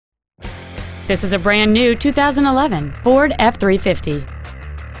This is a brand new 2011 Ford F-350.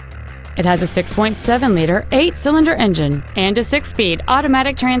 It has a 6.7-liter 8-cylinder engine and a 6-speed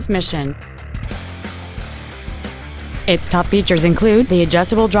automatic transmission. Its top features include the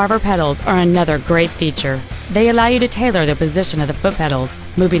adjustable driver pedals are another great feature. They allow you to tailor the position of the foot pedals,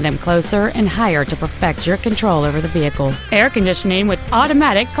 moving them closer and higher to perfect your control over the vehicle. Air conditioning with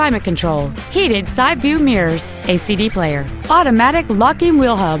automatic climate control, heated side view mirrors, a CD player, automatic locking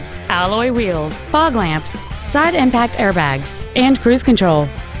wheel hubs, alloy wheels, fog lamps, side impact airbags, and cruise control.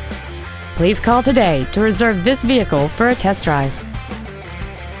 Please call today to reserve this vehicle for a test drive.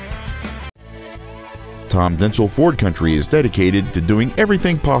 Tom Denchel Ford Country is dedicated to doing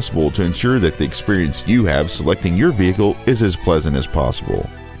everything possible to ensure that the experience you have selecting your vehicle is as pleasant as possible.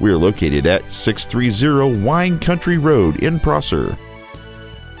 We are located at 630 Wine Country Road in Prosser.